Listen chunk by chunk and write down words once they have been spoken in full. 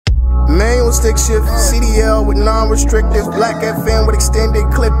dual stick shift, CDL with non-restrictive, Black FN with extended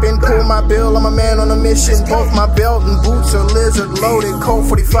clipping. Pull my bill, I'm a man on a mission. Both my belt and boots are lizard loaded. Colt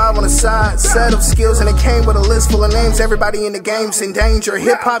 45 on the side, set of skills, and it came with a list full of names. Everybody in the game's in danger.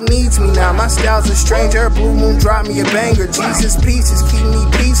 Hip hop needs me now, my style's a stranger. Blue Moon dropped me a banger. Jesus pieces keep me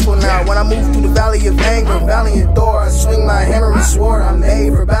peaceful now. When I move through the valley of anger, valiant Thor, I swing my hammer and sword. I'm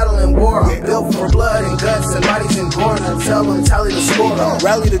made for battle and war. I'm built for blood and guts and bodies and gore. I tell them tally the score.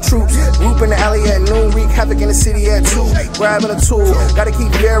 Rally the troops, group in the alley at noon, wreak havoc in the city at 2. Grabbing a tool, gotta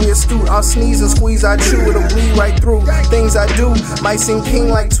keep very astute. I'll sneeze and squeeze, I chew, it'll bleed right through. Things I do might seem king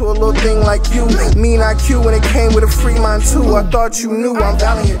like to a little thing like you. Mean IQ when it came with a free mind too. I thought you knew I'm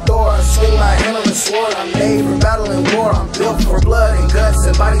valiant Thor. I swing my hammer and sword. I'm made for battle and war. I'm built for blood and guts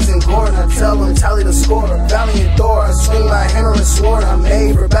and bodies and gore. And I tell them tally the score. Valiant Thor. I swing my hammer and sword. I'm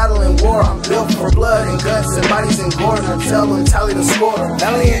made for battle and war. I'm built for blood and guts and bodies and gore. And I tell them tally the score.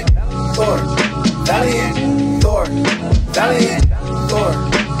 Valiant Thor. Valiant Thor. Valiant Thor.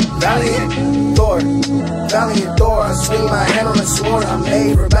 Valiant Thor. Valiant Thor. I swing my hammer and sword. I'm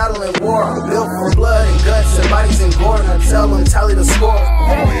made for battle and war. I'm built for blood and guts and bodies and gore. And I tell them tally the score.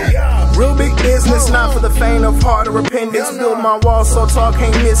 Real big business, not for the faint of heart or appendix. Build my wall so tall,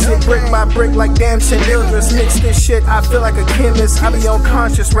 can't miss it. Brick by brick like damn Chandeliers. Mix this shit, I feel like a chemist. I be on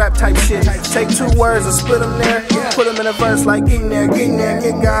conscious rap type shit. Take 2 words and split them there. Put them in a verse like getting there,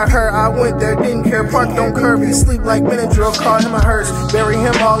 get got hurt. I went there, didn't care. Parked on curb, he sleep like Benadryl. Call him a hearse, bury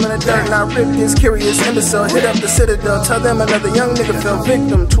him all in the dirt. And I rip this curious imbecile, hit up the citadel. Tell them another young nigga fell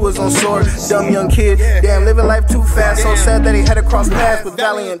victim to his own sword. Dumb young kid, damn living life too fast. So sad that he had to cross paths with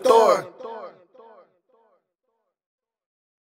Valiant Thor.